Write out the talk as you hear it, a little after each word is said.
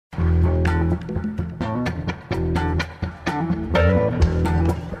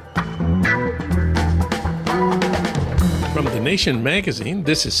From The Nation magazine,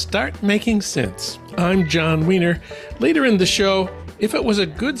 this is Start Making Sense. I'm John Wiener. Later in the show, if it was a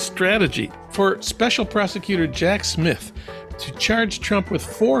good strategy for Special Prosecutor Jack Smith to charge Trump with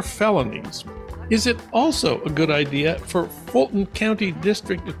 4 felonies, is it also a good idea for Fulton County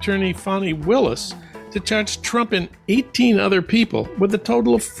District Attorney Fani Willis to charge Trump and 18 other people with a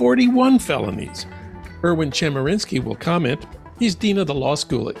total of 41 felonies? Erwin Chemerinsky will comment. He's dean of the law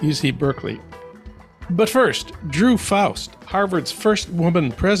school at UC Berkeley. But first, Drew Faust, Harvard's first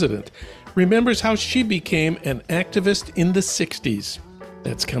woman president, remembers how she became an activist in the 60s.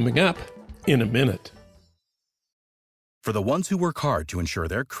 That's coming up in a minute. For the ones who work hard to ensure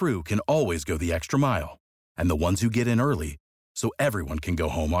their crew can always go the extra mile, and the ones who get in early so everyone can go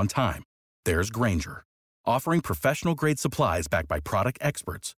home on time, there's Grainger, offering professional-grade supplies backed by product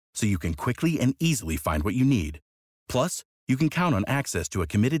experts so you can quickly and easily find what you need. Plus, you can count on access to a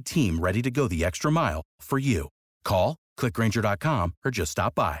committed team ready to go the extra mile for you. Call, click Grainger.com, or just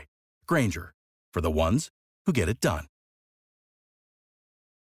stop by. Grainger, for the ones who get it done.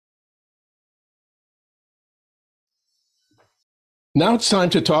 Now it's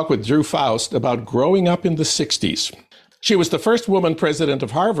time to talk with Drew Faust about growing up in the 60s. She was the first woman president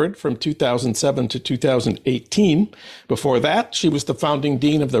of Harvard from 2007 to 2018. Before that, she was the founding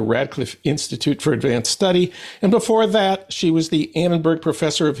dean of the Radcliffe Institute for Advanced Study. And before that, she was the Annenberg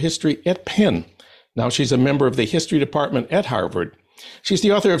Professor of History at Penn. Now she's a member of the History Department at Harvard. She's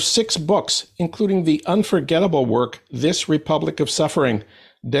the author of 6 books, including the unforgettable work, This Republic of Suffering,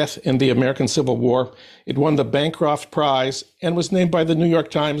 Death in the American Civil War. It won the Bancroft Prize and was named by the New York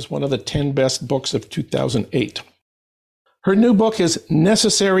Times one of the 10 best books of 2008. Her new book is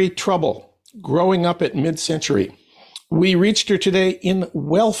Necessary Trouble, Growing Up at Mid-Century. We reached her today in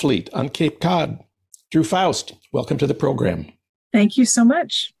Wellfleet on Cape Cod. Drew Faust, welcome to the program. Thank you so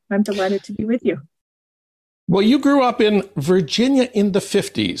much. I'm delighted to be with you. Well, you grew up in Virginia in the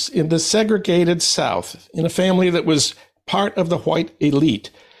 50s, in the segregated South, in a family that was part of the white elite.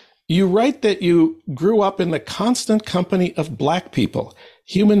 You write that you grew up in the constant company of Black people,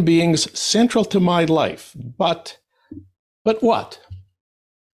 human beings central to my life, But what?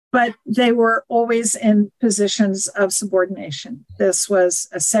 But they were always in positions of subordination. This was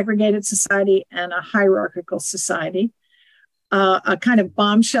a segregated society and a hierarchical society. A kind of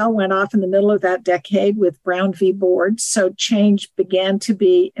bombshell went off in the middle of that decade with Brown v. Board. So change began to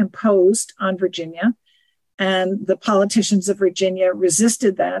be imposed on Virginia. And the politicians of Virginia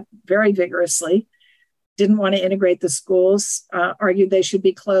resisted that very vigorously, didn't want to integrate the schools, argued they should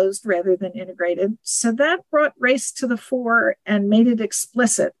be closed rather than integrated. So that brought race to the fore and made it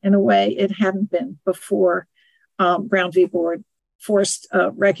explicit in a way it hadn't been before. Brown v. Board forced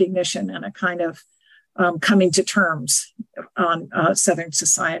recognition and a kind of coming to terms on Southern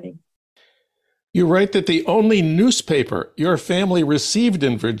society. You write that the only newspaper your family received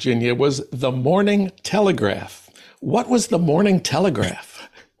in Virginia was the Morning Telegraph. What was the Morning Telegraph?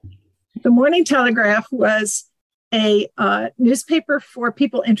 The Morning Telegraph was a newspaper for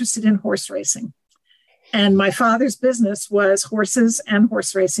people interested in horse racing. And my father's business was horses and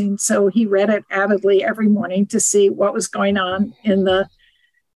horse racing. So he read it avidly every morning to see what was going on on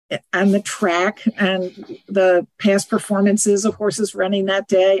the track and the past performances of horses running that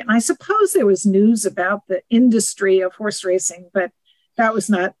day. And I suppose there was news about the industry of horse racing, but that was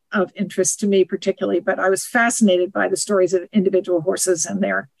not of interest to me particularly. But I was fascinated by the stories of individual horses and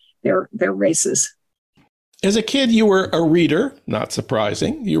their races. As a kid, you were a reader, not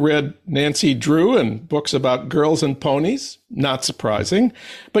surprising. You read Nancy Drew and books about girls and ponies, not surprising.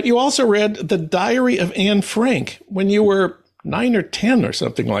 But you also read The Diary of Anne Frank when you were 9 or 10 or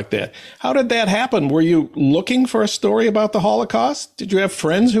something like that. How did that happen? Were you looking for a story about the Holocaust? Did you have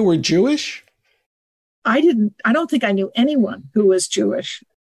friends who were Jewish? I don't think I knew anyone who was Jewish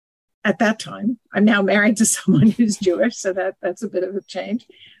at that time. I'm now married to someone who's Jewish, so that's a bit of a change.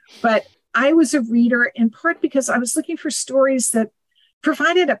 But I was a reader in part because I was looking for stories that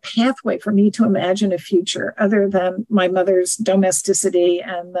provided a pathway for me to imagine a future other than my mother's domesticity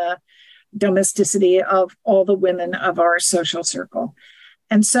and the domesticity of all the women of our social circle.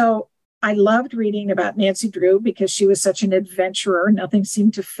 And so I loved reading about Nancy Drew because she was such an adventurer. Nothing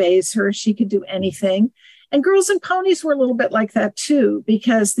seemed to faze her. She could do anything. And Girls and Ponies were a little bit like that too,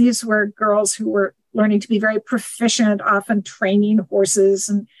 because these were girls who were learning to be very proficient, often training horses,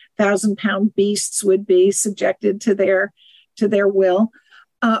 and 1,000-pound beasts would be subjected to their will.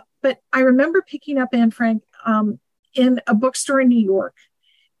 But I remember picking up Anne Frank in a bookstore in New York.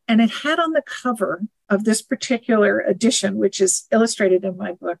 And it had on the cover of this particular edition, which is illustrated in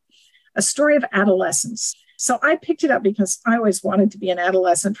my book, a story of adolescence. So I picked it up because I always wanted to be an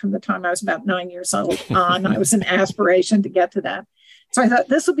adolescent from the time I was about 9 years old on. I was an aspiration to get to that. So I thought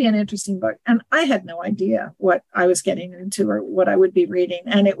this will be an interesting book. And I had no idea what I was getting into or what I would be reading.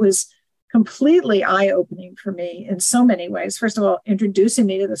 And it was completely eye-opening for me in so many ways. First of all, introducing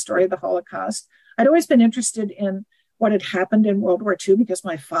me to the story of the Holocaust. I'd always been interested in what had happened in World War II because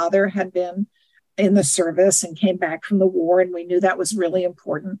my father had been in the service and came back from the war, and we knew that was really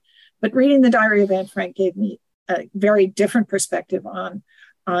important. But reading the Diary of Anne Frank gave me a very different perspective on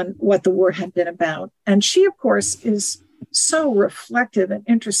what the war had been about. And she, of course, is so reflective and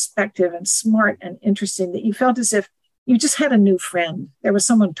introspective and smart and interesting that you felt as if you just had a new friend. There was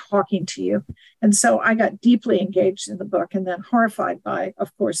someone talking to you. And so I got deeply engaged in the book and then horrified by,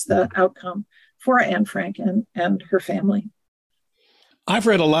 of course, the outcome for Anne Frank and her family. I've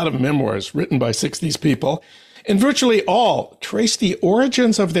read a lot of memoirs written by 60s people, and virtually all trace the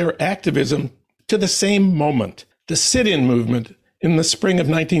origins of their activism to the same moment, the sit-in movement in the spring of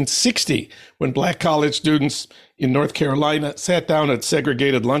 1960, when Black college students in North Carolina sat down at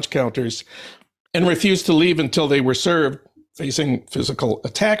segregated lunch counters and refused to leave until they were served, facing physical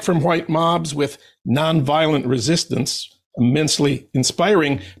attack from white mobs with nonviolent resistance, immensely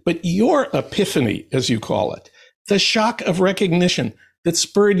inspiring. But your epiphany, as you call it, the shock of recognition that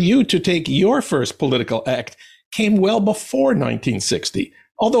spurred you to take your first political act, came well before 1960,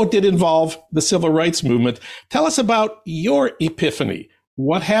 although it did involve the civil rights movement. Tell us about your epiphany.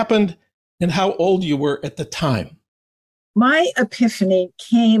 What happened and how old you were at the time? My epiphany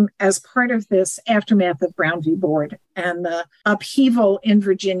came as part of this aftermath of Brown v. Board and the upheaval in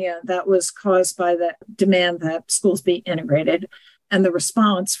Virginia that was caused by the demand that schools be integrated and the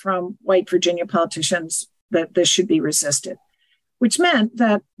response from white Virginia politicians that this should be resisted, which meant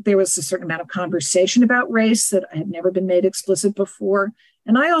that there was a certain amount of conversation about race that had never been made explicit before.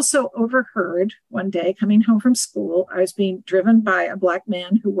 And I also overheard one day coming home from school, I was being driven by a Black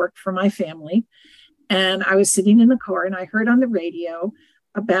man who worked for my family. And I was sitting in the car and I heard on the radio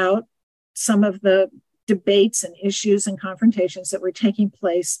about some of the debates and issues and confrontations that were taking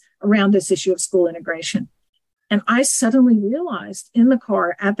place around this issue of school integration. And I suddenly realized in the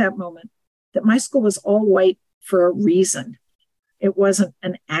car at that moment that my school was all white for a reason. It wasn't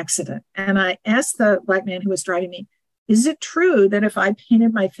an accident. And I asked the Black man who was driving me, is it true that if I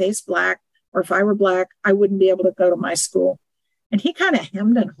painted my face Black or if I were Black, I wouldn't be able to go to my school? And he kind of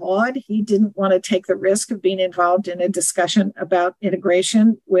hemmed and hawed. He didn't want to take the risk of being involved in a discussion about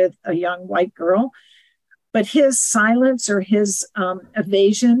integration with a young white girl. But his silence or his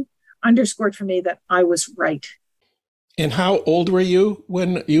evasion underscored for me that I was right. And how old were you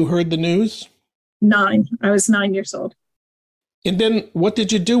when you heard the news? 9. I was 9 years old. And then what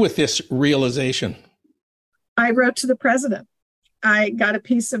did you do with this realization? I wrote to the president. I got a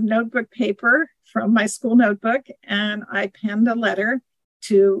piece of notebook paper from my school notebook, and I penned a letter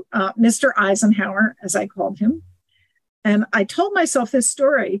to Mr. Eisenhower, as I called him. And I told myself this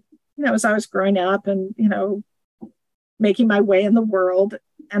story, as I was growing up and, making my way in the world.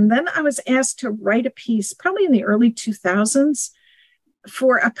 And then I was asked to write a piece, probably in the early 2000s,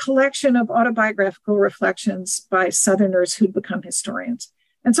 for a collection of autobiographical reflections by Southerners who'd become historians.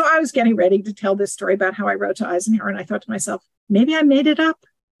 And so I was getting ready to tell this story about how I wrote to Eisenhower. And I thought to myself, maybe I made it up.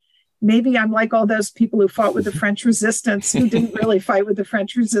 Maybe I'm like all those people who fought with the French resistance, who didn't really fight with the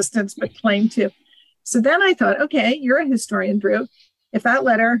French resistance, but claimed to. So then I thought, okay, you're a historian, Drew. If that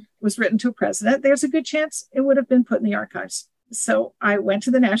letter was written to a president, there's a good chance it would have been put in the archives. So I went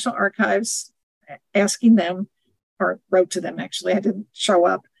to the National Archives asking them, or wrote to them, actually. I didn't show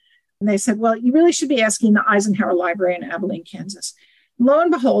up. And they said, well, you really should be asking the Eisenhower Library in Abilene, Kansas. Lo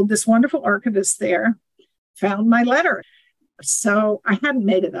and behold, this wonderful archivist there found my letter. So I hadn't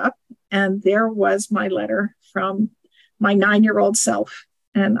made it up. And there was my letter from my 9-year-old self.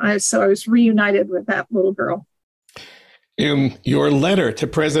 And I was reunited with that little girl. In your letter to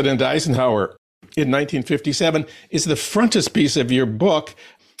President Eisenhower in 1957 is the frontispiece of your book.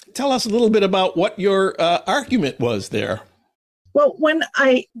 Tell us a little bit about what your argument was there. Well, when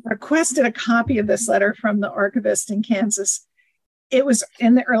I requested a copy of this letter from the archivist in Kansas, it was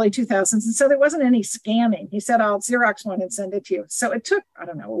in the early 2000s. And so there wasn't any scanning. He said, I'll Xerox one and send it to you. So it took,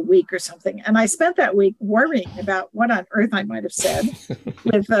 a week or something. And I spent that week worrying about what on earth I might have said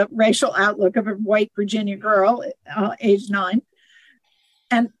with the racial outlook of a white Virginia girl, age 9.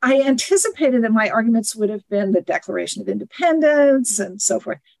 And I anticipated that my arguments would have been the Declaration of Independence and so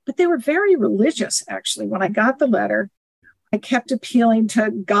forth. But they were very religious, actually. When I got the letter, I kept appealing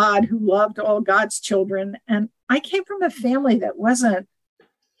to God, who loved all God's children. And I came from a family that wasn't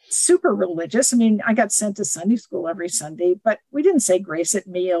super religious. I mean, I got sent to Sunday school every Sunday, but we didn't say grace at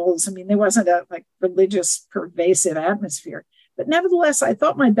meals. I mean, there wasn't a like religious pervasive atmosphere. But nevertheless, I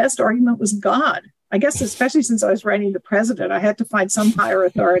thought my best argument was God. I guess, especially since I was writing the president, I had to find some higher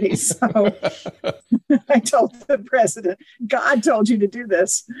authority. So I told the president, God told you to do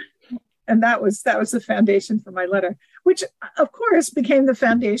this. And that was the foundation for my letter, which, of course, became the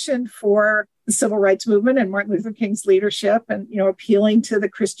foundation for the civil rights movement and Martin Luther King's leadership and, appealing to the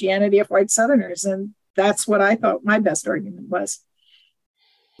Christianity of white Southerners. And that's what I thought my best argument was.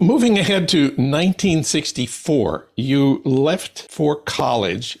 Moving ahead to 1964, you left for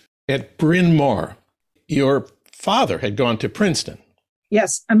college at Bryn Mawr. Your father had gone to Princeton.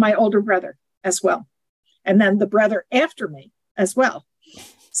 Yes, and my older brother as well. And then the brother after me as well.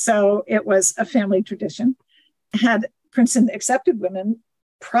 So it was a family tradition. Had Princeton accepted women,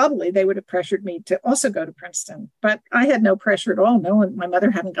 probably they would have pressured me to also go to Princeton. But I had no pressure at all. My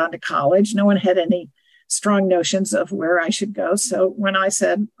mother hadn't gone to college. No one had any strong notions of where I should go. So when I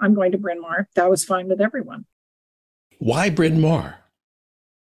said, I'm going to Bryn Mawr, that was fine with everyone. Why Bryn Mawr?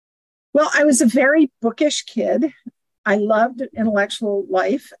 Well, I was a very bookish kid. I loved intellectual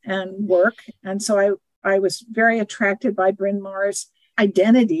life and work. And so I was very attracted by Bryn Mawr's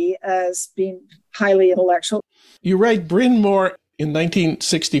identity as being highly intellectual. You write Bryn Mawr in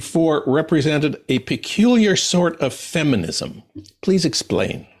 1964 represented a peculiar sort of feminism. Please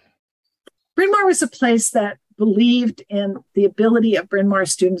explain. Bryn Mawr was a place that believed in the ability of Bryn Mawr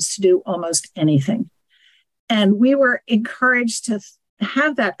students to do almost anything. And we were encouraged to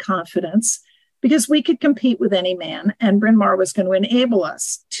have that confidence because we could compete with any man, and Bryn Mawr was going to enable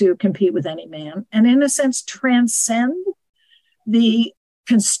us to compete with any man and, in a sense, transcend the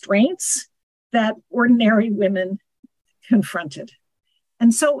constraints that ordinary women confronted.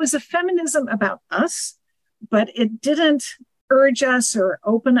 And so it was a feminism about us, but it didn't urge us or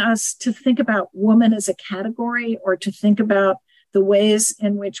open us to think about woman as a category or to think about the ways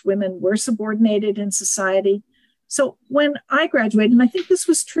in which women were subordinated in society. So when I graduated, and I think this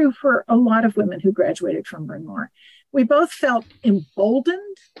was true for a lot of women who graduated from Bryn Mawr, we both felt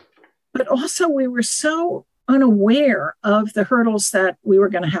emboldened, but also we were so unaware of the hurdles that we were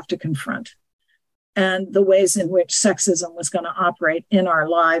going to have to confront and the ways in which sexism was going to operate in our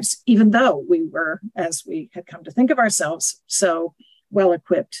lives, even though we were, as we had come to think of ourselves, so well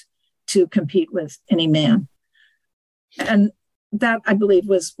equipped to compete with any man. And that, I believe,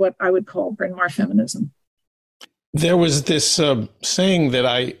 was what I would call Bryn Mawr feminism. There was this saying that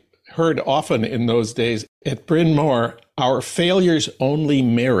I heard often in those days, at Bryn Mawr, our failures only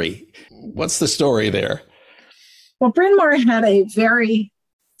marry. What's the story there? Well, Bryn Mawr had a very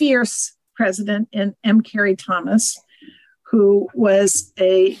fierce president in M. Carey Thomas, who was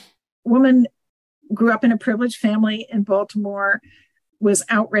a woman, grew up in a privileged family in Baltimore, was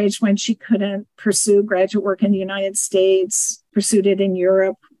outraged when she couldn't pursue graduate work in the United States, pursued it in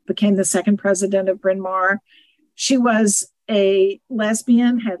Europe, became the second president of Bryn Mawr. She was a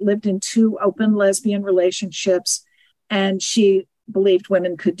lesbian, had lived in 2 open lesbian relationships, and she believed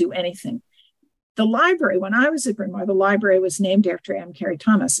women could do anything. The library, when I was at Bryn Mawr, the library was named after M. Carey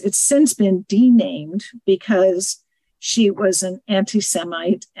Thomas. It's since been denamed because she was an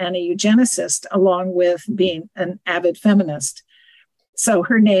anti-Semite and a eugenicist, along with being an avid feminist. So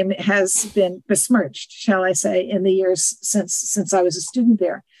her name has been besmirched, shall I say, in the years since I was a student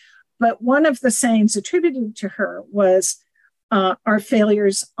there. But one of the sayings attributed to her was, our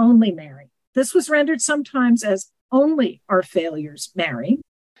failures only marry. This was rendered sometimes as only our failures marry.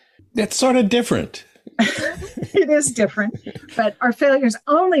 That's sort of different. It is different, but our failures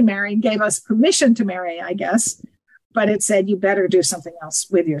only marry gave us permission to marry, I guess. But it said you better do something else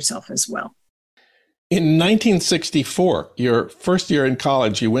with yourself as well. In 1964, your first year in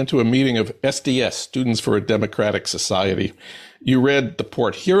college, you went to a meeting of SDS, Students for a Democratic Society. You read the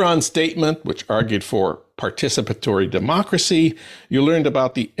Port Huron Statement, which argued for participatory democracy. You learned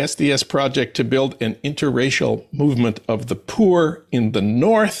about the SDS project to build an interracial movement of the poor in the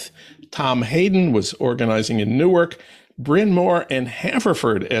North. Tom Hayden was organizing in Newark. Bryn Mawr and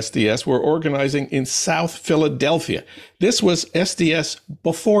Haverford SDS were organizing in South Philadelphia. This was SDS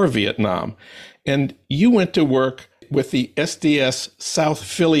before Vietnam. And you went to work with the SDS South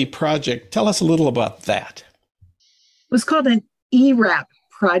Philly project. Tell us a little about that. It was called an ERAP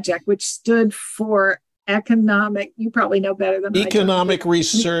project, which stood for economic, you probably know better than Economic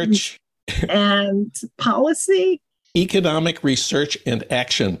Research and Policy. Economic Research and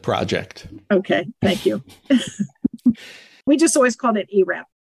Action Project. Okay, thank you. We just always called it ERAP.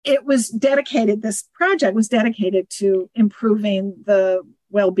 It was dedicated, this project was dedicated to improving the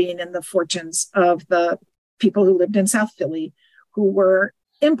well-being and the fortunes of the people who lived in South Philly, who were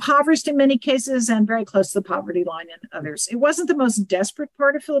impoverished in many cases and very close to the poverty line in others. It wasn't the most desperate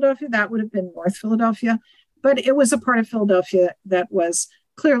part of Philadelphia. That would have been North Philadelphia, but it was a part of Philadelphia that was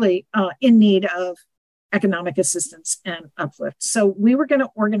clearly in need of economic assistance and uplift. So we were going to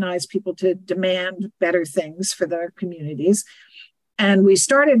organize people to demand better things for their communities. And we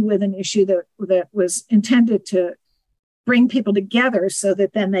started with an issue that was intended to bring people together so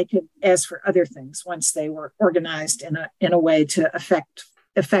that then they could ask for other things once they were organized in a way to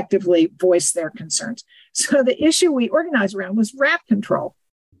effectively voice their concerns. So the issue we organized around was rat control,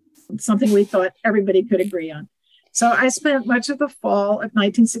 something we thought everybody could agree on. So I spent much of the fall of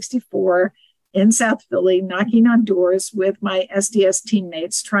 1964 in South Philly, knocking on doors with my SDS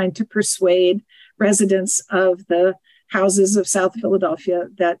teammates, trying to persuade residents of the houses of South Philadelphia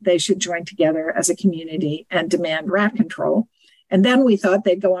that they should join together as a community and demand rat control. And then we thought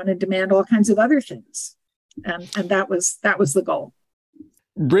they'd go on and demand all kinds of other things. And that was the goal.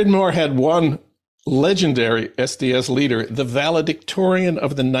 Bryn Mawr had one legendary SDS leader, the valedictorian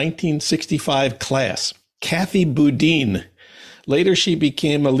of the 1965 class, Kathy Boudin. Later, she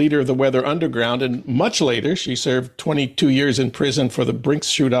became a leader of the Weather Underground, and much later, she served 22 years in prison for the Brinks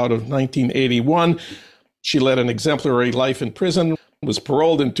shootout of 1981. She led an exemplary life in prison, was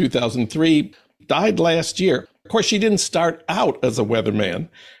paroled in 2003, died last year. Of course, she didn't start out as a weatherman.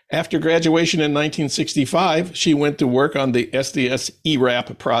 After graduation in 1965, she went to work on the SDS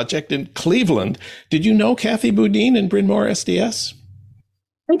ERAP project in Cleveland. Did you know Kathy Boudin and Bryn Mawr SDS?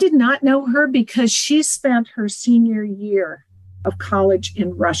 I did not know her because she spent her senior year of college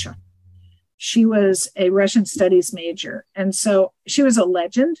in Russia. She was a Russian studies major. And so she was a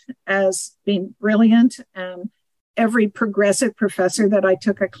legend as being brilliant. And every progressive professor that I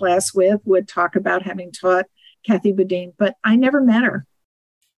took a class with would talk about having taught Kathy Boudin, but I never met her.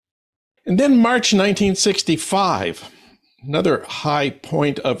 And then March 1965, another high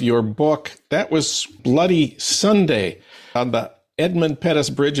point of your book, that was Bloody Sunday on the Edmund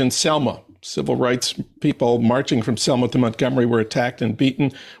Pettus Bridge in Selma. Civil rights people marching from Selma to Montgomery were attacked and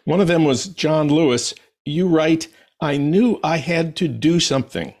beaten. One of them was John Lewis. You write, "I knew I had to do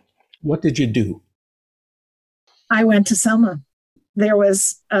something." What did you do? I went to Selma. There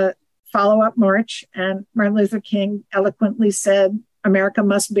was a follow-up march, and Martin Luther King eloquently said, America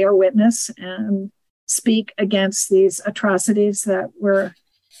must bear witness and speak against these atrocities that were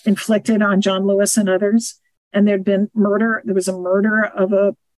inflicted on John Lewis and others. And there'd been murder. There was a murder of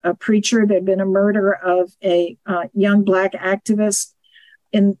a preacher. There'd been a murder of a young Black activist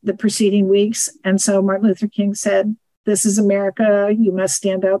in the preceding weeks. And so Martin Luther King said, this is America. You must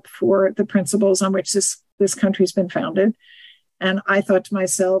stand up for the principles on which this country's been founded. And I thought to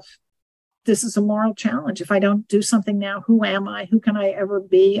myself, this is a moral challenge. If I don't do something now, who am I? Who can I ever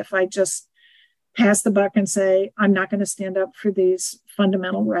be if I just pass the buck and say, I'm not going to stand up for these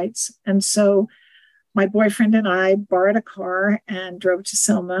fundamental rights? And so my boyfriend and I borrowed a car and drove to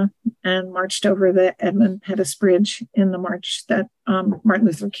Selma and marched over the Edmund Pettus Bridge in the march that Martin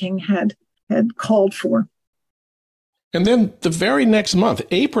Luther King had called for. And then the very next month,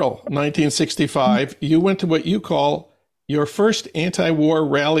 April 1965, you went to what you call your first anti-war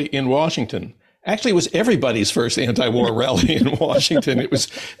rally in Washington. Actually, it was everybody's first anti-war rally in Washington. It was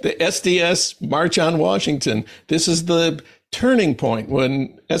the SDS March on Washington. This is the turning point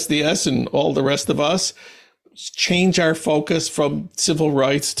when SDS and all the rest of us change our focus from civil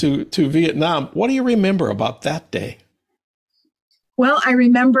rights to Vietnam. What do you remember about that day? Well, I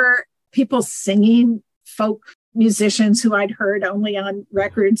remember people singing, folk musicians who I'd heard only on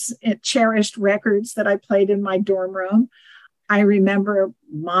records, cherished records that I played in my dorm room. I remember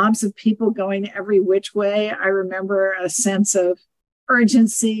mobs of people going every which way. I remember a sense of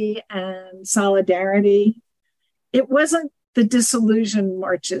urgency and solidarity. It wasn't the disillusioned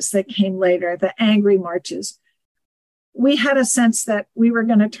marches that came later, the angry marches. We had a sense that we were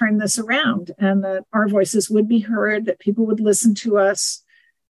going to turn this around and that our voices would be heard, that people would listen to us,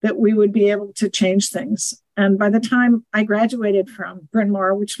 that we would be able to change things. And by the time I graduated from Bryn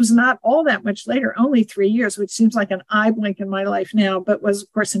Mawr, which was not all that much later, only 3 years, which seems like an eye blink in my life now, but was,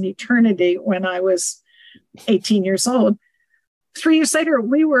 of course, an eternity when I was 18 years old. 3 years later,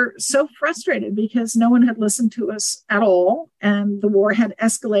 we were so frustrated because no one had listened to us at all, and the war had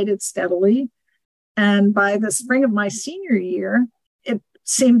escalated steadily. And by the spring of my senior year, it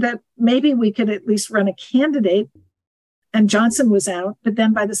seemed that maybe we could at least run a candidate, and Johnson was out. But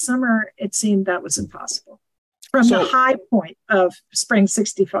then by the summer, it seemed that was impossible. From the high point of spring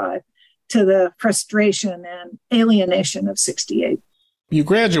 65 to the frustration and alienation of 68. You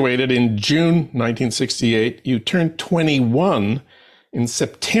graduated in June 1968. You turned 21 in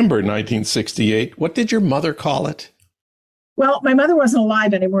September 1968. What did your mother call it? Well, my mother wasn't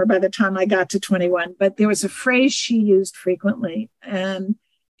alive anymore by the time I got to 21, but there was a phrase she used frequently. And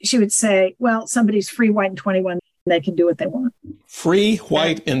she would say, well, somebody's free, white, and 21. They can do what they want. Free,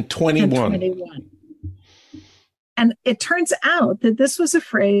 white, and 21. And 21. And it turns out that this was a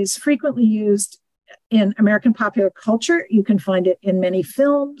phrase frequently used in American popular culture. You can find it in many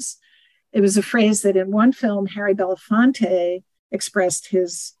films. It was a phrase that in one film, Harry Belafonte expressed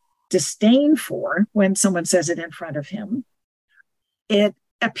his disdain for when someone says it in front of him. It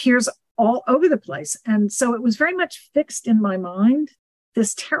appears all over the place. And so it was very much fixed in my mind,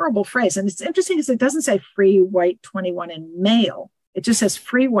 this terrible phrase. And it's interesting because it doesn't say free, white, 21, and male. It just says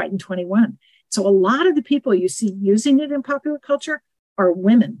free, white, and 21. So a lot of the people you see using it in popular culture are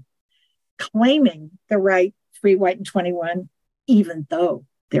women claiming the right free, white, and 21, even though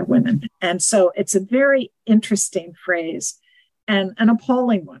they're women. And so it's a very interesting phrase and an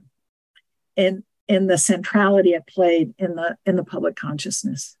appalling one in the centrality it played in the public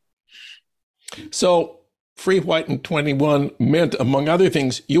consciousness. So free, white, and 21 meant, among other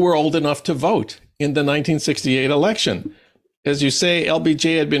things, you were old enough to vote in the 1968 election. As you say,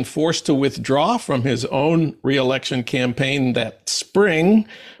 LBJ had been forced to withdraw from his own re-election campaign that spring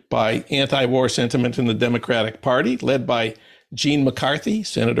by anti-war sentiment in the Democratic Party, led by Gene McCarthy,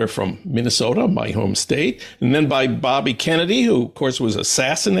 senator from Minnesota, my home state, and then by Bobby Kennedy, who, of course, was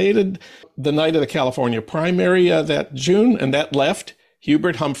assassinated the night of the California primary that June, and that left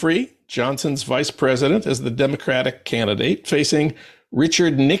Hubert Humphrey, Johnson's vice president, as the Democratic candidate, facing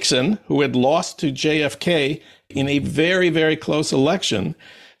Richard Nixon, who had lost to JFK in a very, very close election.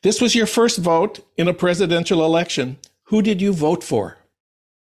 This was your first vote in a presidential election. Who did you vote for?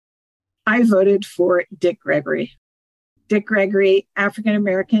 I voted for Dick Gregory. Dick Gregory,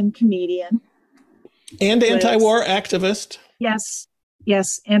 African-American comedian. And anti-war activist. Yes,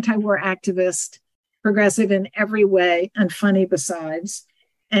 anti-war activist, progressive in every way, and funny besides.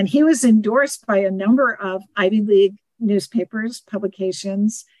 And he was endorsed by a number of Ivy League newspapers,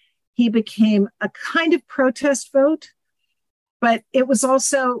 publications. He became a kind of protest vote, but it was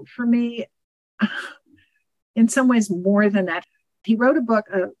also, for me, in some ways more than that. He wrote a book,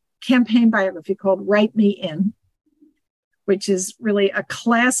 a campaign biography called Write Me In, which is really a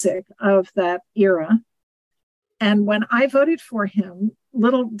classic of that era. And when I voted for him,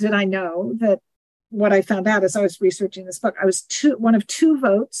 little did I know that what I found out as I was researching this book, I was one of two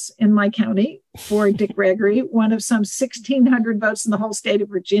votes in my county for Dick Gregory, one of some 1,600 votes in the whole state of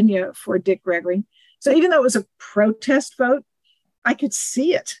Virginia for Dick Gregory. So even though it was a protest vote, I could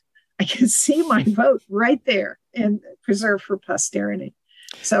see it. I could see my vote right there and preserved for posterity.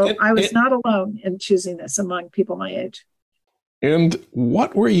 So I was not alone in choosing this among people my age. And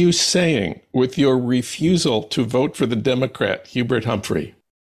what were you saying with your refusal to vote for the Democrat, Hubert Humphrey?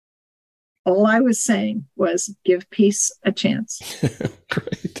 All I was saying was give peace a chance.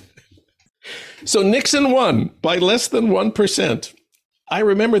 Great. So Nixon won by less than 1%. I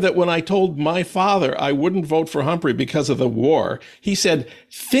remember that when I told my father I wouldn't vote for Humphrey because of the war, he said,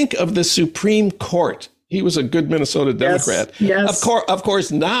 think of the Supreme Court. He was a good Minnesota Democrat. Yes. Of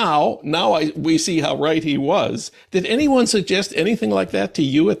course, now we see how right he was. Did anyone suggest anything like that to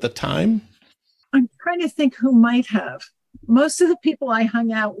you at the time? I'm trying to think who might have. Most of the people I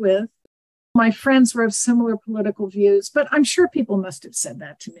hung out with, my friends were of similar political views, but I'm sure people must have said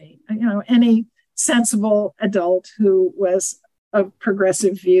that to me. You know, any sensible adult who was of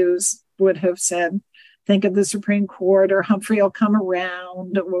progressive views would have said, think of the Supreme Court, or Humphrey will come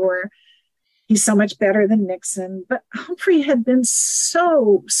around, or he's so much better than Nixon. But Humphrey had been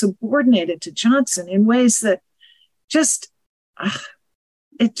so subordinated to Johnson in ways that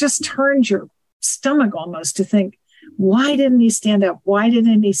it just turned your stomach almost to think, why didn't he stand up? Why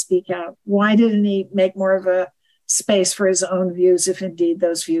didn't he speak out? Why didn't he make more of a space for his own views, if indeed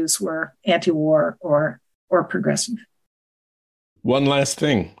those views were anti-war or progressive? One last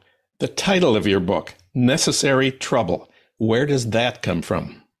thing. The title of your book, Necessary Trouble. Where does that come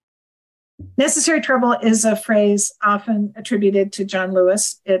from? Necessary trouble is a phrase often attributed to John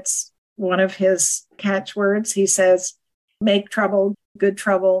Lewis. It's one of his catchwords. He says, make trouble, good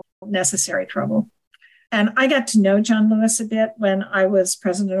trouble, necessary trouble. And I got to know John Lewis a bit when I was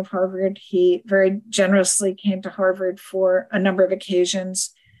president of Harvard. He very generously came to Harvard for a number of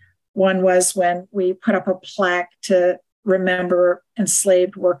occasions. One was when we put up a plaque to remember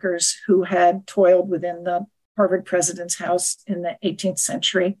enslaved workers who had toiled within the Harvard president's house in the 18th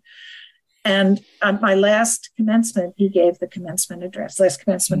century. And on my last commencement, he gave the commencement address, last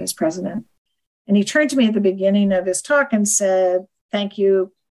commencement as president. And he turned to me at the beginning of his talk and said, thank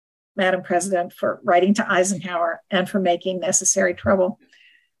you, Madam President, for writing to Eisenhower and for making necessary trouble.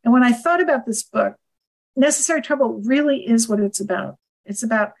 And when I thought about this book, Necessary Trouble really is what it's about. It's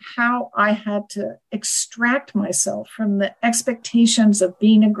about how I had to extract myself from the expectations of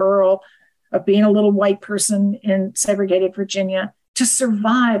being a girl, of being a little white person in segregated Virginia. To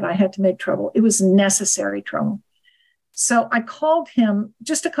survive, I had to make trouble. It was necessary trouble. So I called him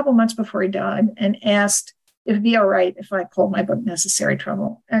just a couple months before he died and asked if it'd be all right if I called my book Necessary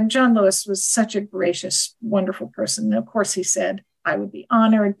Trouble. And John Lewis was such a gracious, wonderful person. And of course, he said, I would be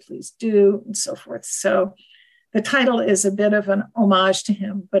honored, please do, and so forth. So the title is a bit of an homage to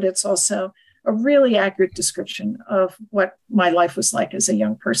him, but it's also a really accurate description of what my life was like as a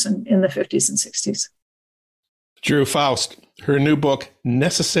young person in the 50s and 60s. Drew Faust, her new book,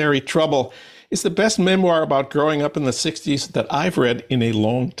 Necessary Trouble, is the best memoir about growing up in the 60s that I've read in a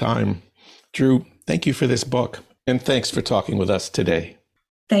long time. Drew, thank you for this book, and thanks for talking with us today.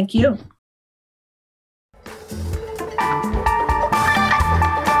 Thank you.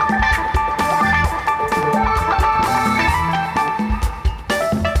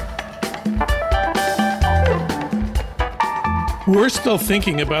 We're still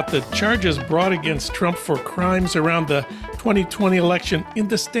thinking about the charges brought against Trump for crimes around the 2020 election in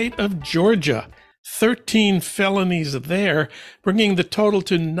the state of Georgia. 13 felonies there, bringing the total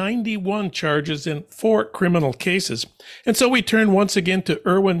to 91 charges in 4 criminal cases. And so we turn once again to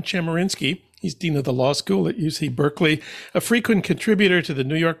Erwin Chemerinsky. He's dean of the law school at UC Berkeley, a frequent contributor to the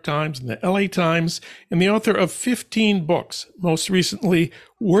New York Times and the LA Times, and the author of 15 books, most recently,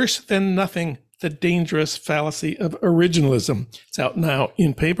 Worse Than Nothing, The Dangerous Fallacy of Originalism. It's out now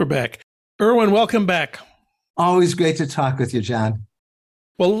in paperback. Erwin, welcome back. Always great to talk with you, John.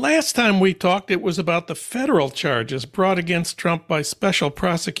 Well, last time we talked, it was about the federal charges brought against Trump by Special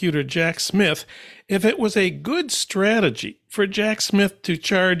Prosecutor Jack Smith. If it was a good strategy for Jack Smith to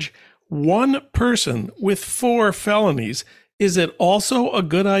charge one person with 4 felonies, is it also a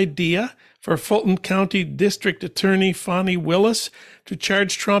good idea for Fulton County District Attorney Fani Willis to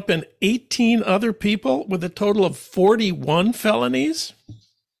charge Trump and 18 other people with a total of 41 felonies?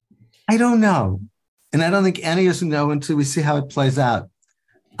 I don't know. And I don't think any of us know until we see how it plays out.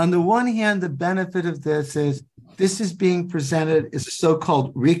 On the one hand, the benefit of this is being presented as a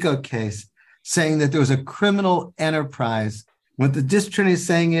so-called RICO case, saying that there was a criminal enterprise. What the district attorney is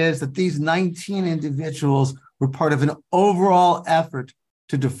saying is that these 19 individuals were part of an overall effort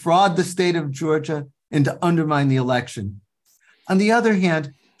to defraud the state of Georgia and to undermine the election. On the other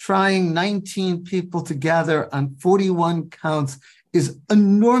hand, trying 19 people together on 41 counts is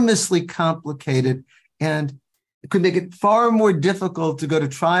enormously complicated and it could make it far more difficult to go to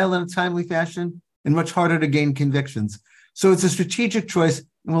trial in a timely fashion and much harder to gain convictions. So it's a strategic choice,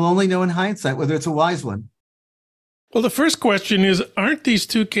 and we'll only know in hindsight whether it's a wise one. Well, the first question is, aren't these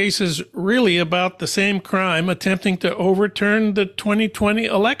 2 cases really about the same crime, attempting to overturn the 2020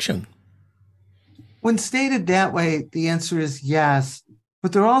 election? When stated that way, the answer is yes,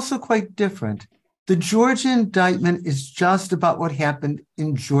 but they're also quite different. The Georgia indictment is just about what happened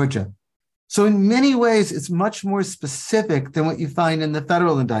in Georgia. So in many ways, it's much more specific than what you find in the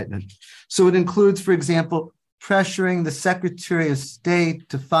federal indictment. So it includes, for example, pressuring the Secretary of State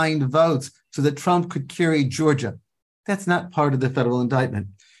to find votes so that Trump could carry Georgia. That's not part of the federal indictment.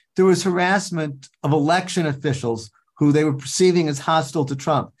 There was harassment of election officials who they were perceiving as hostile to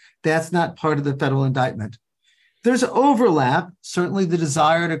Trump. That's not part of the federal indictment. There's overlap. Certainly the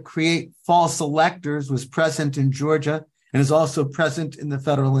desire to create false electors was present in Georgia and is also present in the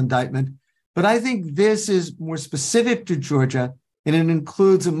federal indictment. But I think this is more specific to Georgia, and it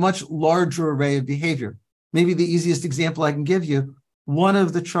includes a much larger array of behavior. Maybe the easiest example I can give you, one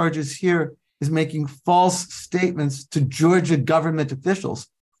of the charges here is making false statements to Georgia government officials,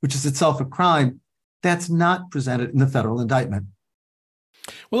 which is itself a crime. That's not presented in the federal indictment.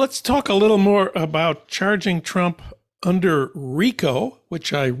 Well, let's talk a little more about charging Trump under RICO,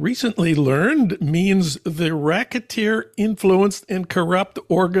 which I recently learned means the Racketeer Influenced and Corrupt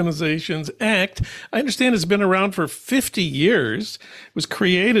Organizations Act. I understand it's been around for 50 years. It was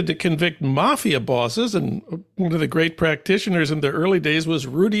created to convict mafia bosses, and one of the great practitioners in the early days was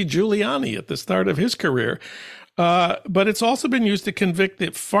Rudy Giuliani at the start of his career. But it's also been used to convict the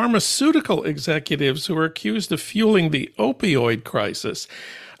pharmaceutical executives who are accused of fueling the opioid crisis.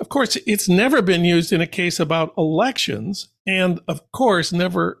 Of course, it's never been used in a case about elections, and of course,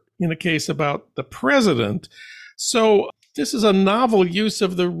 never in a case about the president. So this is a novel use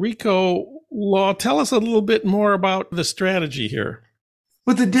of the RICO law. Tell us a little bit more about the strategy here.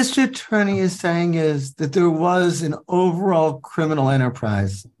 What the district attorney is saying is that there was an overall criminal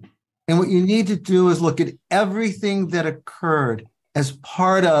enterprise. And what you need to do is look at everything that occurred as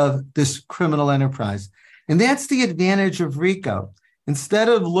part of this criminal enterprise. And that's the advantage of RICO. Instead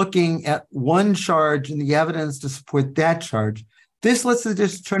of looking at one charge and the evidence to support that charge, this lets the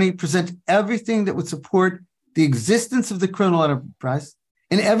district attorney present everything that would support the existence of the criminal enterprise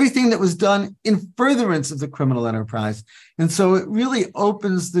and everything that was done in furtherance of the criminal enterprise. And so it really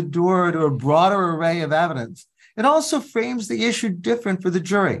opens the door to a broader array of evidence. It also frames the issue different for the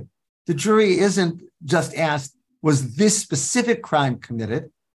jury. The jury isn't just asked, was this specific crime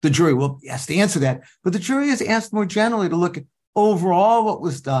committed? The jury will be asked to answer that, but the jury is asked more generally to look at overall what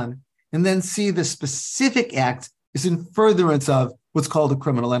was done and then see the specific act is in furtherance of what's called a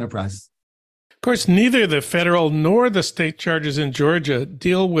criminal enterprise. Of course, neither the federal nor the state charges in Georgia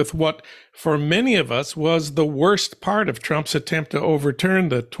deal with what, for many of us, was the worst part of Trump's attempt to overturn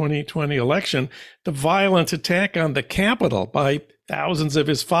the 2020 election, the violent attack on the Capitol by thousands of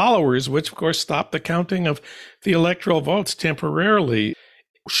his followers, which, of course, stopped the counting of the electoral votes temporarily.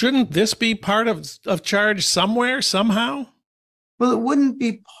 Shouldn't this be part of charge somewhere, somehow? Well, it wouldn't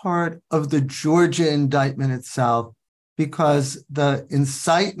be part of the Georgia indictment itself because the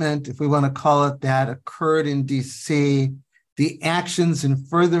incitement, if we want to call it that, occurred in D.C. The actions in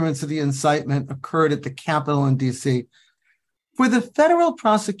furtherance of the incitement occurred at the Capitol in D.C. For the federal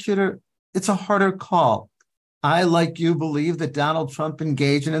prosecutor, it's a harder call. I, like you, believe that Donald Trump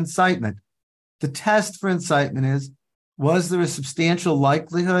engaged in incitement. The test for incitement is, was there a substantial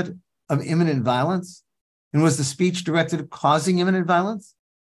likelihood of imminent violence? And was the speech directed at causing imminent violence?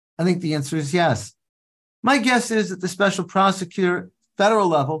 I think the answer is yes. My guess is that the special prosecutor, federal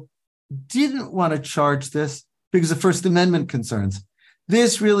level, didn't want to charge this because of First Amendment concerns.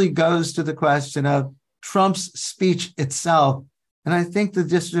 This really goes to the question of Trump's speech itself. And I think the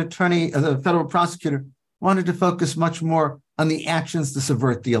district attorney, the federal prosecutor, wanted to focus much more on the actions to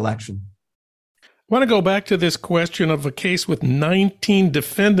subvert the election. I want to go back to this question of a case with 19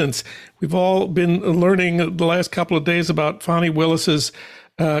 defendants. We've all been learning the last couple of days about Fani Willis's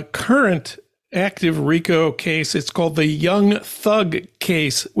current active RICO case. It's called the Young Thug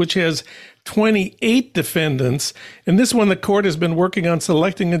case, which has 28 defendants. And this one, the court has been working on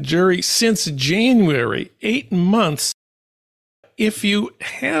selecting a jury since January, 8 months. If you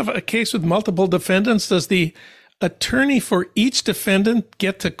have a case with multiple defendants, does the attorney for each defendant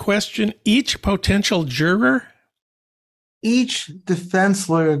get to question each potential juror? Each defense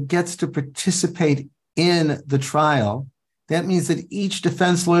lawyer gets to participate in the trial. That means that each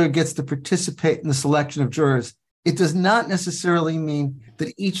defense lawyer gets to participate in the selection of jurors. It does not necessarily mean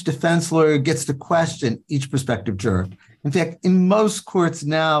that each defense lawyer gets to question each prospective juror. In fact, in most courts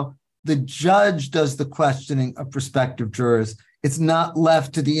now, the judge does the questioning of prospective jurors. It's not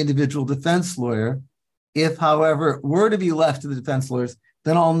left to the individual defense lawyer. If, however, it were to be left to the defense lawyers,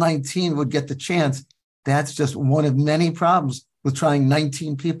 then all 19 would get the chance. That's just one of many problems with trying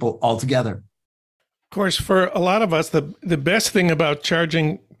 19 people altogether. Of course, for a lot of us, the best thing about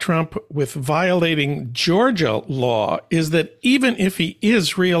charging Trump with violating Georgia law is that even if he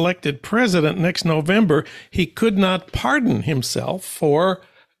is reelected president next November, he could not pardon himself for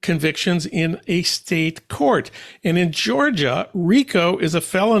convictions in a state court. And in Georgia, RICO is a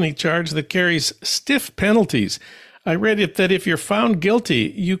felony charge that carries stiff penalties. I read it that if you're found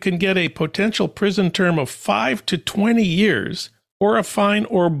guilty, you can get a potential prison term of 5 to 20 years or a fine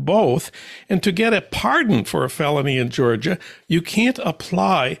or both. And to get a pardon for a felony in Georgia, you can't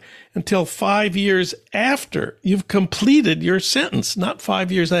apply until 5 years after you've completed your sentence, not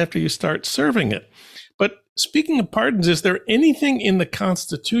 5 years after you start serving it. But speaking of pardons, is there anything in the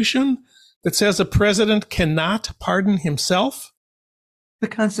Constitution that says a president cannot pardon himself? The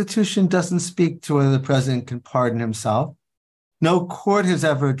Constitution doesn't speak to whether the president can pardon himself. No court has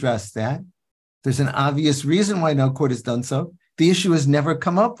ever addressed that. There's an obvious reason why no court has done so. The issue has never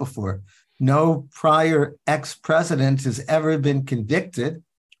come up before. No prior ex-president has ever been convicted,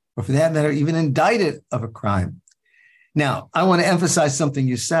 or for that matter, even indicted of a crime. Now, I want to emphasize something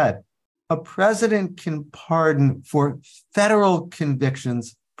you said. A president can pardon for federal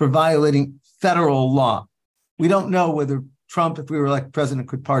convictions for violating federal law. We don't know whether Trump, if we were elected president,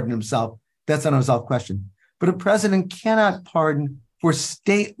 could pardon himself. That's an unresolved question. But a president cannot pardon for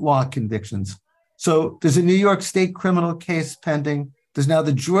state law convictions. So there's a New York state criminal case pending. There's now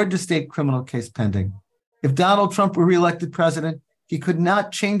the Georgia state criminal case pending. If Donald Trump were reelected president, he could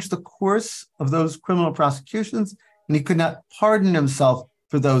not change the course of those criminal prosecutions, and he could not pardon himself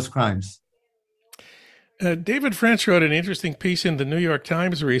for those crimes. David French wrote an interesting piece in the New York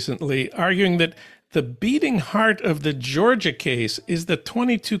Times recently, arguing that the beating heart of the Georgia case is that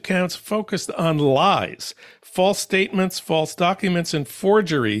 22 counts focused on lies, false statements, false documents, and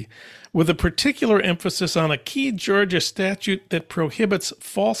forgery, with a particular emphasis on a key Georgia statute that prohibits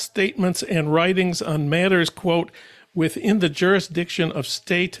false statements and writings on matters, quote, within the jurisdiction of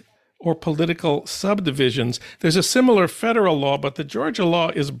state or political subdivisions. There's a similar federal law, but the Georgia law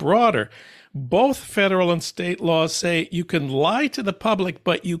is broader. Both federal and state laws say you can lie to the public,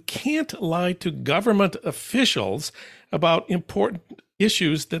 but you can't lie to government officials about important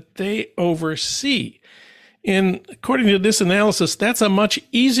issues that they oversee. And according to this analysis, that's a much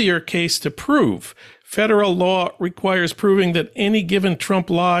easier case to prove. Federal law requires proving that any given Trump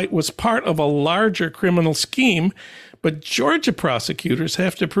lie was part of a larger criminal scheme, but Georgia prosecutors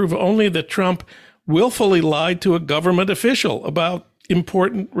have to prove only that Trump willfully lied to a government official about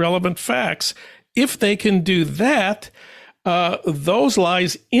important, relevant facts. If they can do that, those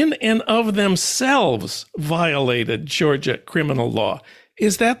lies in and of themselves violated Georgia criminal law.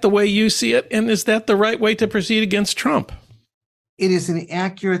 Is that the way you see it? And is that the right way to proceed against Trump? It is an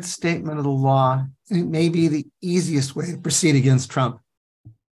accurate statement of the law. It may be the easiest way to proceed against Trump.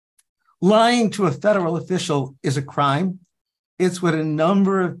 Lying to a federal official is a crime. It's what a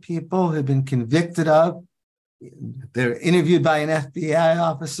number of people have been convicted of. They're interviewed by an FBI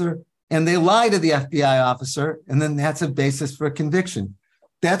officer, and they lie to the FBI officer, and then that's a basis for a conviction.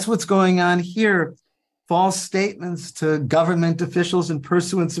 That's what's going on here. False statements to government officials in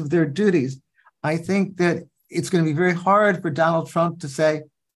pursuance of their duties. I think that it's going to be very hard for Donald Trump to say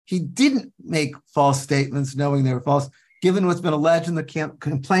he didn't make false statements knowing they were false, given what's been alleged in the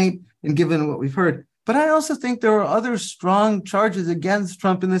complaint and given what we've heard. But I also think there are other strong charges against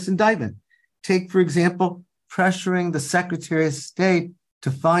Trump in this indictment. Take, for example, pressuring the Secretary of State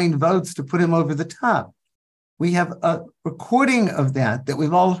to find votes to put him over the top. We have a recording of that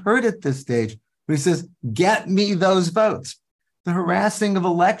we've all heard at this stage, where he says, "Get me those votes." The harassing of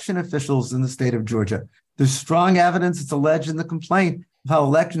election officials in the state of Georgia. There's strong evidence, it's alleged in the complaint, of how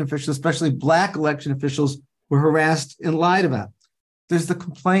election officials, especially Black election officials, were harassed and lied about. There's the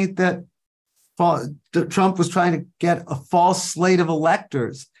complaint that Trump was trying to get a false slate of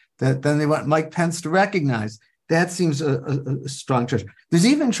electors that then they want Mike Pence to recognize. That seems a strong charge. There's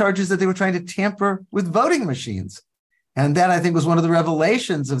even charges that they were trying to tamper with voting machines. And that, I think, was one of the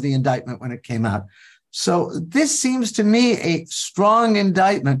revelations of the indictment when it came out. So this seems to me a strong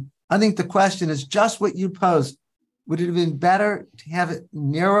indictment. I think the question is just what you posed. Would it have been better to have it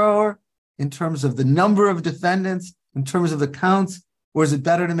narrower in terms of the number of defendants, in terms of the counts, or is it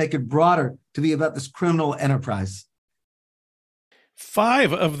better to make it broader to be about this criminal enterprise?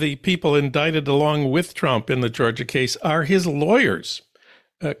 5 of the people indicted along with Trump in the Georgia case are his lawyers.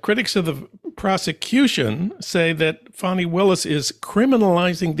 Critics of the prosecution say that Fani Willis is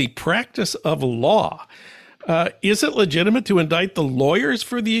criminalizing the practice of law. Is it legitimate to indict the lawyers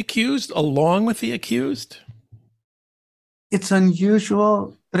for the accused along with the accused? It's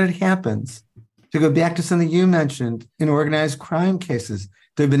unusual, but it happens. To go back to something you mentioned, in organized crime cases,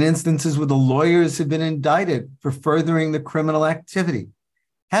 there have been instances where the lawyers have been indicted for furthering the criminal activity.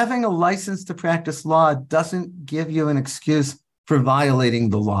 Having a license to practice law doesn't give you an excuse for violating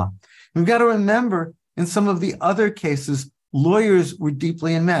the law. We've got to remember, in some of the other cases, lawyers were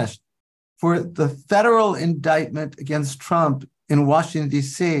deeply enmeshed. For the federal indictment against Trump in Washington,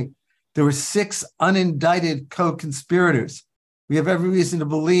 D.C., there were 6 unindicted co-conspirators. We have every reason to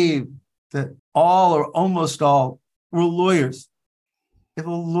believe that all or almost all were lawyers. If a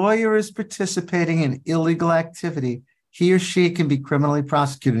lawyer is participating in illegal activity, he or she can be criminally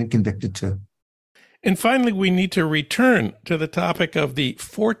prosecuted and convicted too. And finally, we need to return to the topic of the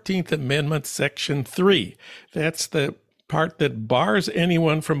 14th Amendment, Section 3. That's the part that bars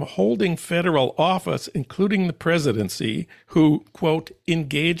anyone from holding federal office, including the presidency, who, quote,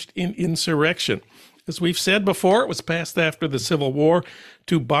 engaged in insurrection. As we've said before, it was passed after the Civil War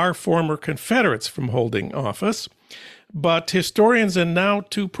to bar former Confederates from holding office. But historians and now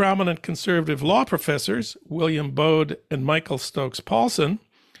 2 prominent conservative law professors, William Bode and Michael Stokes Paulson,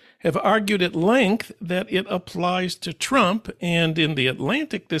 have argued at length that it applies to Trump. And in The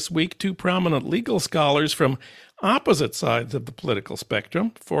Atlantic this week, 2 prominent legal scholars from opposite sides of the political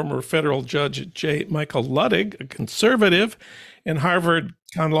spectrum, former federal judge J. Michael Luttig, a conservative, and Harvard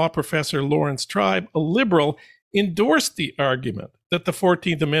con law professor Lawrence Tribe, a liberal, endorsed the argument that the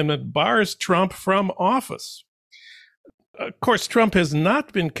 14th Amendment bars Trump from office. Of course, Trump has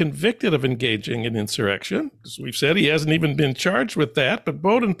not been convicted of engaging in insurrection. As we've said, he hasn't even been charged with that. But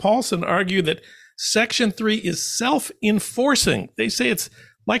Bode and Paulson argue that Section 3 is self-enforcing. They say it's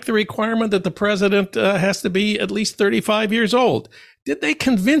like the requirement that the president has to be at least 35 years old. Did they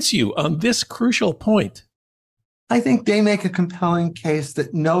convince you on this crucial point? I think they make a compelling case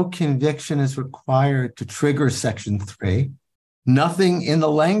that no conviction is required to trigger Section 3. Nothing in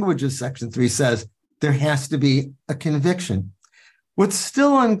the language of Section 3 says there has to be a conviction. What's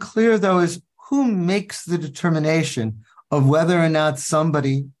still unclear, though, is who makes the determination of whether or not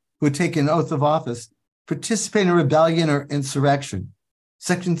somebody who would take an oath of office participate in rebellion or insurrection.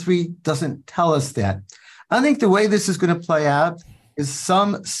 Section 3 doesn't tell us that. I think the way this is going to play out is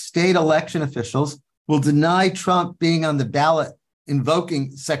some state election officials will deny Trump being on the ballot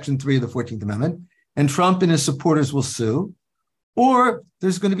invoking Section 3 of the 14th Amendment, and Trump and his supporters will sue. Or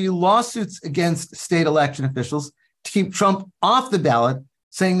there's going to be lawsuits against state election officials to keep Trump off the ballot,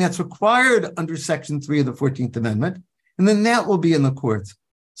 saying that's required under Section 3 of the 14th Amendment, and then that will be in the courts.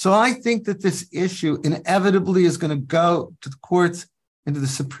 So I think that this issue inevitably is going to go to the courts and to the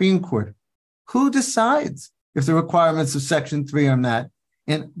Supreme Court. Who decides if the requirements of Section 3 are met?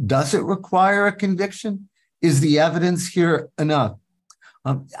 And does it require a conviction? Is the evidence here enough?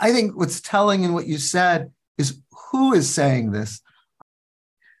 I think what's telling in what you said is who is saying this.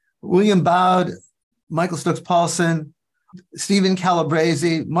 William Bowd, Michael Stokes-Paulson, Stephen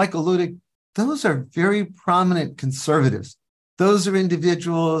Calabrese, Michael Ludig, those are very prominent conservatives. Those are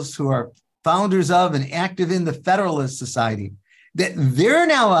individuals who are founders of and active in the Federalist Society. That they're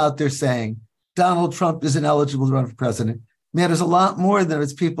now out there saying Donald Trump isn't eligible to run for president matters a lot more than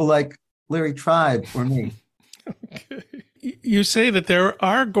it's people like Larry Tribe or me. Okay. You say that there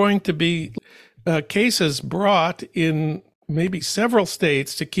are going to be cases brought in maybe several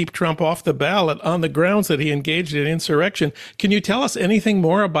states to keep Trump off the ballot on the grounds that he engaged in insurrection. Can you tell us anything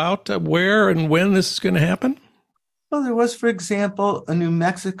more about where and when this is going to happen? Well, there was, for example, a New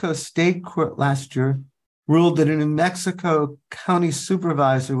Mexico state court last year ruled that a New Mexico county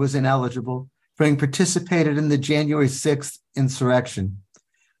supervisor was ineligible for having participated in the January 6th insurrection.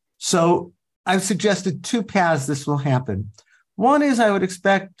 So I've suggested two paths this will happen. One is I would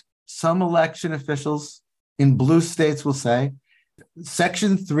expect some election officials in blue states will say,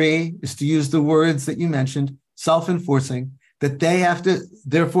 Section 3 is to use the words that you mentioned, self-enforcing, that they have to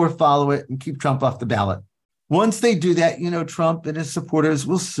therefore follow it and keep Trump off the ballot. Once they do that, Trump and his supporters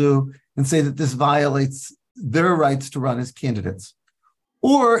will sue and say that this violates their rights to run as candidates.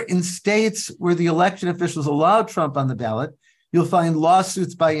 Or in states where the election officials allow Trump on the ballot, you'll find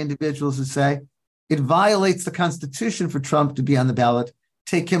lawsuits by individuals who say it violates the Constitution for Trump to be on the ballot,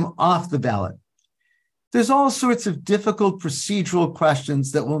 take him off the ballot. There's all sorts of difficult procedural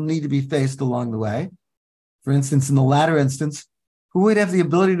questions that will need to be faced along the way. For instance, in the latter instance, who would have the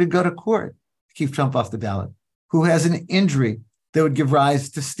ability to go to court to keep Trump off the ballot? Who has an injury that would give rise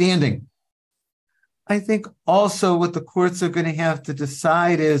to standing? I think also what the courts are going to have to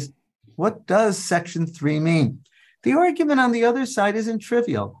decide is, what does Section 3 mean? The argument on the other side isn't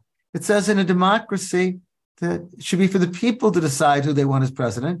trivial. It says in a democracy that it should be for the people to decide who they want as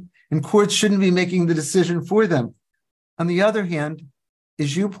president, and courts shouldn't be making the decision for them. On the other hand,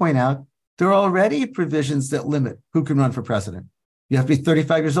 as you point out, there are already provisions that limit who can run for president. You have to be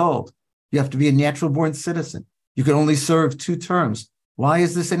 35 years old. You have to be a natural-born citizen. You can only serve 2 terms. Why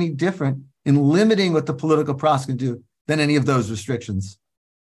is this any different in limiting what the political process can do than any of those restrictions?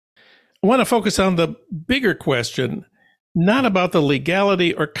 I want to focus on the bigger question, not about the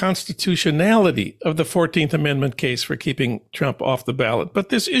legality or constitutionality of the 14th Amendment case for keeping Trump off the ballot, but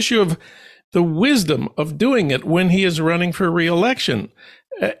this issue of the wisdom of doing it when he is running for re-election.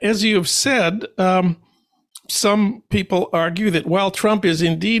 As you've said, some people argue that while Trump is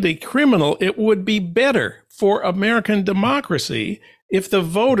indeed a criminal, it would be better for American democracy if the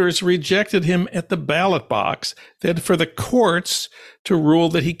voters rejected him at the ballot box than for the courts to rule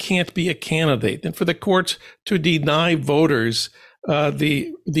that he can't be a candidate, and for the courts to deny voters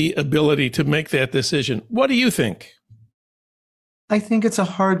the ability to make that decision. What do you think? I think it's a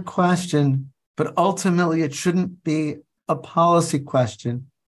hard question, but ultimately it shouldn't be a policy question,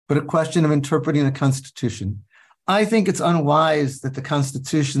 but a question of interpreting the Constitution. I think it's unwise that the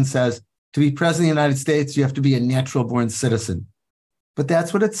Constitution says to be president of the United States, you have to be a natural-born citizen. But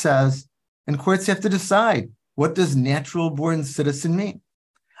that's what it says, and courts have to decide, what does natural-born citizen mean?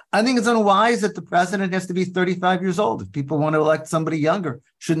 I think it's unwise that the president has to be 35 years old. If people want to elect somebody younger,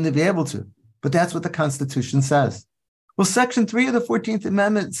 shouldn't they be able to? But that's what the Constitution says. Well, Section 3 of the 14th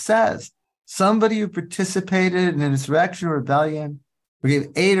Amendment says somebody who participated in an insurrection or rebellion or gave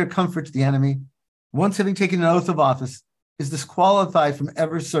aid or comfort to the enemy, once having taken an oath of office, is disqualified from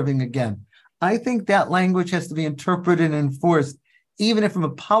ever serving again. I think that language has to be interpreted and enforced, even if from a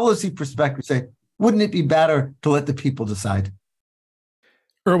policy perspective, say, wouldn't it be better to let the people decide?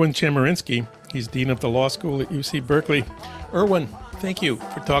 Erwin Chemerinsky, he's Dean of the Law School at UC Berkeley. Erwin, thank you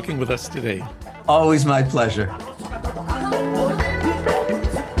for talking with us today. Always my pleasure.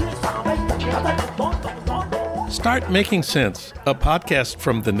 Start Making Sense, a podcast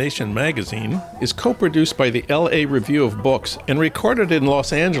from The Nation magazine, is co-produced by the LA Review of Books and recorded in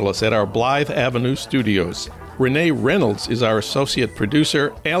Los Angeles at our Blythe Avenue studios. Renee Reynolds is our associate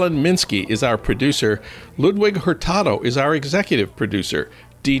producer. Alan Minsky is our producer. Ludwig Hurtado is our executive producer.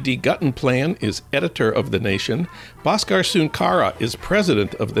 D.D. Guttenplan is editor of The Nation. Bhaskar Sunkara is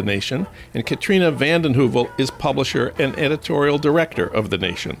president of The Nation. And Katrina Vanden Heuvel is publisher and editorial director of The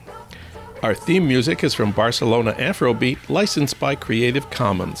Nation. Our theme music is from Barcelona Afrobeat, licensed by Creative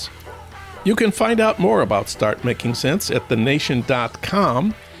Commons. You can find out more about Start Making Sense at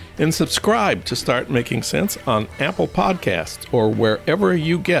thenation.com and subscribe to Start Making Sense on Apple Podcasts or wherever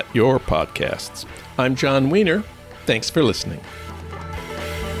you get your podcasts. I'm John Wiener. Thanks for listening.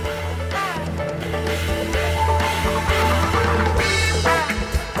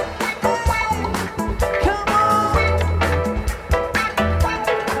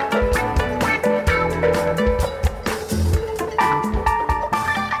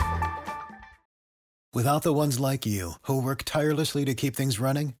 Without the ones like you, who work tirelessly to keep things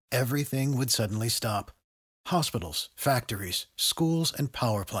running, everything would suddenly stop. Hospitals, factories, schools, and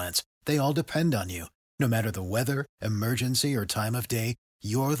power plants, they all depend on you. No matter the weather, emergency, or time of day,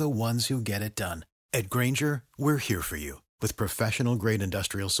 you're the ones who get it done. At Grainger, we're here for you with professional-grade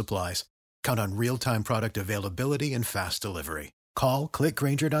industrial supplies. Count on real-time product availability and fast delivery. Call, click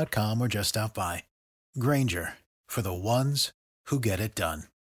Grainger.com, or just stop by. Grainger, for the ones who get it done.